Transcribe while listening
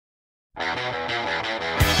Hey,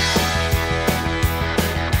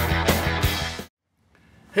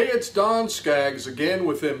 it's Don Skaggs again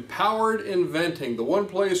with Empowered Inventing, the one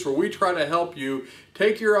place where we try to help you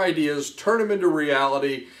take your ideas, turn them into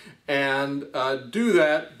reality, and do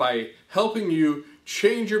that by helping you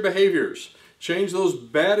change your behaviors. Change those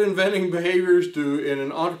bad inventing behaviors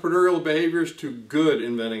and entrepreneurial behaviors to good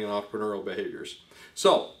inventing and entrepreneurial behaviors.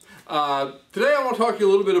 So, today I want to talk to you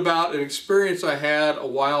a little bit about an experience I had a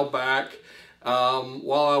while back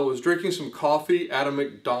while I was drinking some coffee at a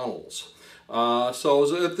McDonald's. So I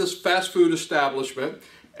was at this fast food establishment,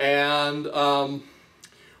 and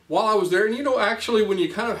while I was there, and actually when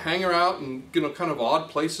you kind of hang out in kind of odd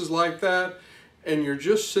places like that, and you're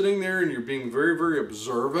just sitting there and you're being very, very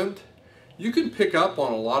observant, you can pick up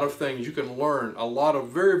on a lot of things. You can learn a lot of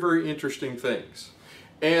very, very interesting things.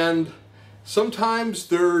 And sometimes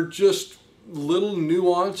they're just little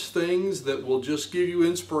nuanced things that will just give you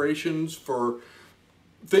inspirations for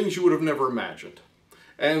things you would have never imagined.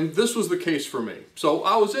 And this was the case for me. So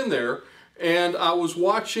I was in there and I was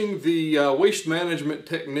watching the waste management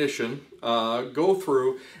technician go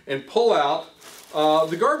through and pull out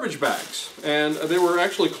the garbage bags. And they were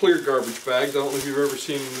actually clear garbage bags. I don't know if you've ever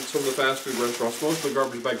seen some of the fast food restaurants. Most of the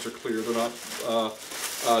garbage bags are clear. They're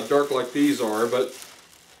not dark like these are. But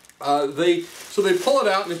so they pull it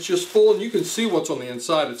out and it's just full, and you can see what's on the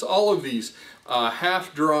inside. It's all of these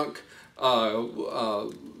half-drunk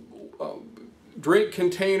drink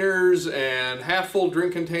containers and half-full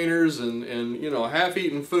drink containers and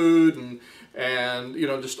half-eaten food and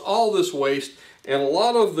just all this waste, and a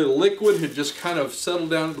lot of the liquid had just kind of settled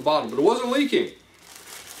down at the bottom, but it wasn't leaking.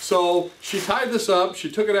 So she tied this up,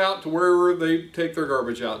 she took it out to wherever they take their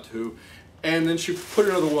garbage out to, and then she put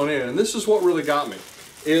another one in. And this is what really got me,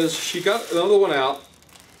 is she got another one out,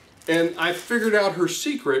 and I figured out her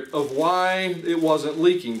secret of why it wasn't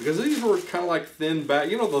leaking, because these were kind of like thin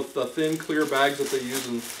bags, the thin clear bags that they use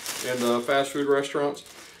in the fast food restaurants.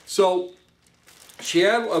 So she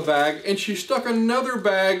had a bag and she stuck another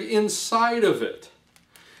bag inside of it.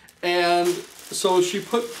 And so she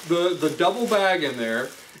put the double bag in there.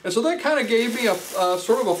 And so that kind of gave me a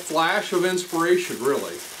sort of a flash of inspiration,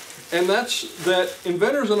 really. And that's that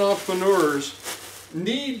inventors and entrepreneurs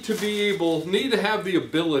need to have the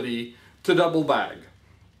ability to double bag.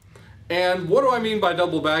 And what do I mean by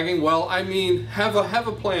double bagging? Well, I mean have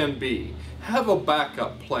a plan B, have a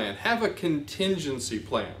backup plan, have a contingency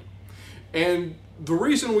plan. And the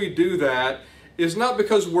reason we do that is not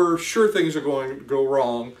because we're sure things are going to go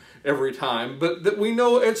wrong every time, but that we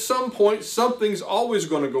know at some point something's always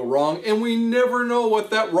going to go wrong, and we never know what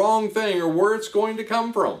that wrong thing or where it's going to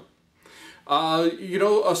come from.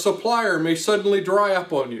 A supplier may suddenly dry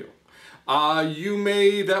up on you.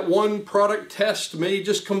 That one product test may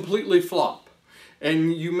just completely flop,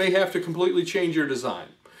 and you may have to completely change your design.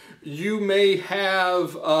 You may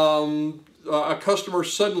have a customer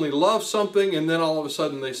suddenly love something, and then all of a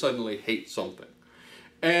sudden they suddenly hate something.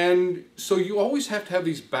 And so you always have to have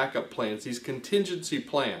these backup plans, these contingency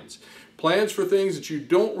plans, plans for things that you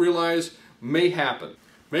don't realize may happen.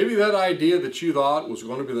 Maybe that idea that you thought was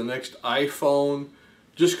going to be the next iPhone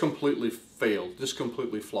just completely failed, just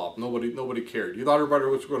completely flopped. Nobody cared. You thought everybody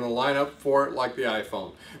was going to line up for it like the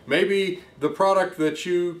iPhone. Maybe the product that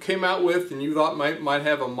you came out with and you thought might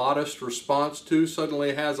have a modest response to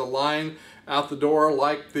suddenly has a line out the door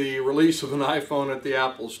like the release of an iPhone at the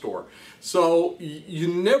Apple Store. So you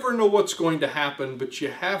never know what's going to happen, but you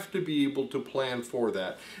have to be able to plan for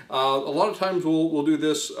that. A lot of times we'll do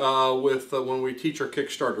this when we teach our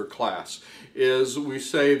Kickstarter class. Is we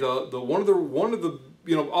say one of the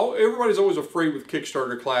everybody's always afraid with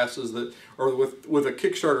Kickstarter classes or with a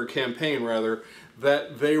Kickstarter campaign rather,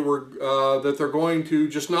 that they're going to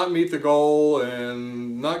just not meet the goal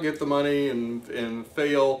and not get the money and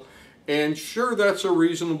fail. And sure, that's a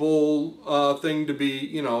reasonable thing to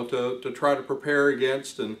be, to try to prepare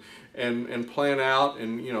against and plan out,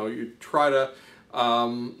 and you try to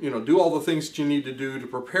do all the things that you need to do to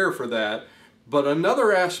prepare for that. But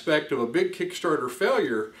another aspect of a big Kickstarter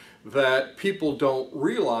failure that people don't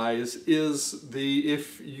realize is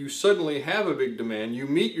if you suddenly have a big demand, you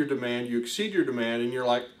meet your demand, you exceed your demand, and you're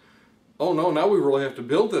like, oh no, now we really have to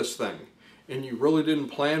build this thing. And you really didn't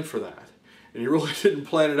plan for that. And you really didn't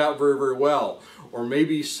plan it out very, very well. Or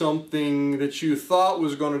maybe something that you thought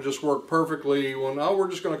was going to just work perfectly, well, now we're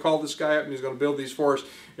just going to call this guy up and he's going to build these for us,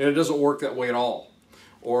 and it doesn't work that way at all.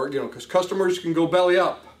 Or, because customers can go belly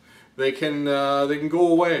up. They can go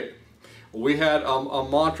away. We had a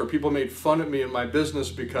mantra. People made fun of me in my business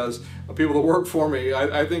because people that work for me,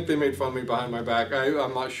 I think they made fun of me behind my back.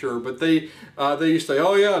 I'm not sure, but they used to say,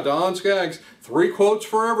 "Oh yeah, Don Skaggs, 3 quotes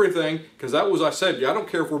for everything," because that was, I said, yeah, I don't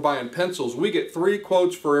care if we're buying pencils, we get 3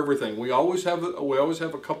 quotes for everything. We always have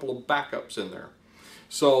a couple of backups in there.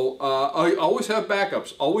 So I always have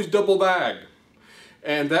backups, always double bag,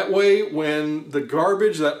 and that way when the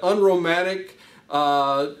garbage, that unromantic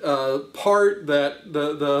part, that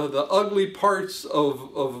the ugly parts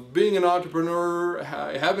of being an entrepreneur,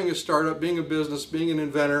 having a startup, being a business, being an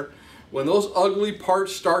inventor, when those ugly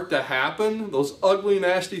parts start to happen, those ugly,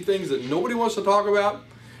 nasty things that nobody wants to talk about,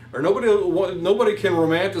 or nobody can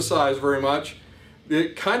romanticize very much,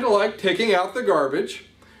 it kind of like taking out the garbage.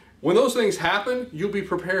 When those things happen, you'll be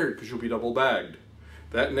prepared because you'll be double bagged.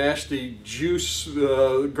 That nasty juice,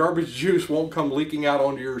 garbage juice, won't come leaking out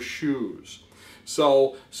onto your shoes.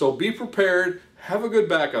 So be prepared, have a good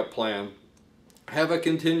backup plan, have a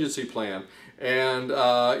contingency plan, and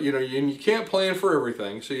you can't plan for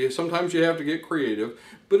everything, so sometimes you have to get creative,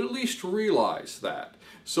 but at least realize that.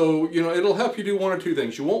 So it'll help you do 1 or 2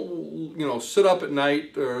 things. You won't sit up at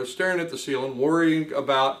night staring at the ceiling worrying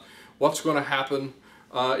about what's going to happen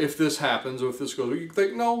if this happens or if this goes. You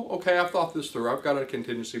think, no, okay, I've thought this through, I've got a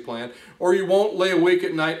contingency plan. Or you won't lay awake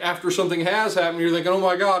at night after something has happened. You're thinking, oh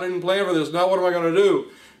my God, I didn't plan for this, now what am I going to do?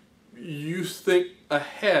 You think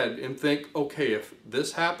ahead and think, okay, if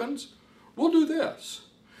this happens, we'll do this.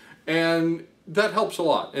 And that helps a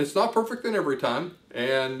lot. And it's not perfect in every time,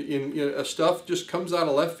 and stuff just comes out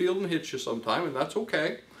of left field and hits you sometime, and that's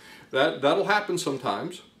okay. That'll happen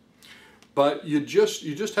sometimes. But you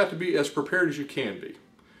just have to be as prepared as you can be,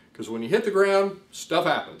 because when you hit the ground, stuff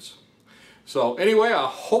happens. So anyway, I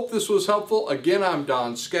hope this was helpful. Again, I'm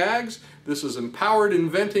Don Skaggs. This is Empowered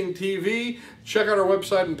Inventing TV. Check out our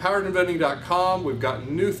website, empoweredinventing.com. We've got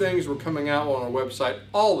new things we're coming out on our website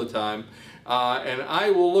all the time. And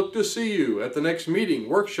I will look to see you at the next meeting,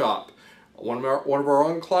 workshop, one of our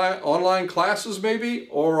online classes maybe,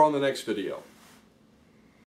 or on the next video.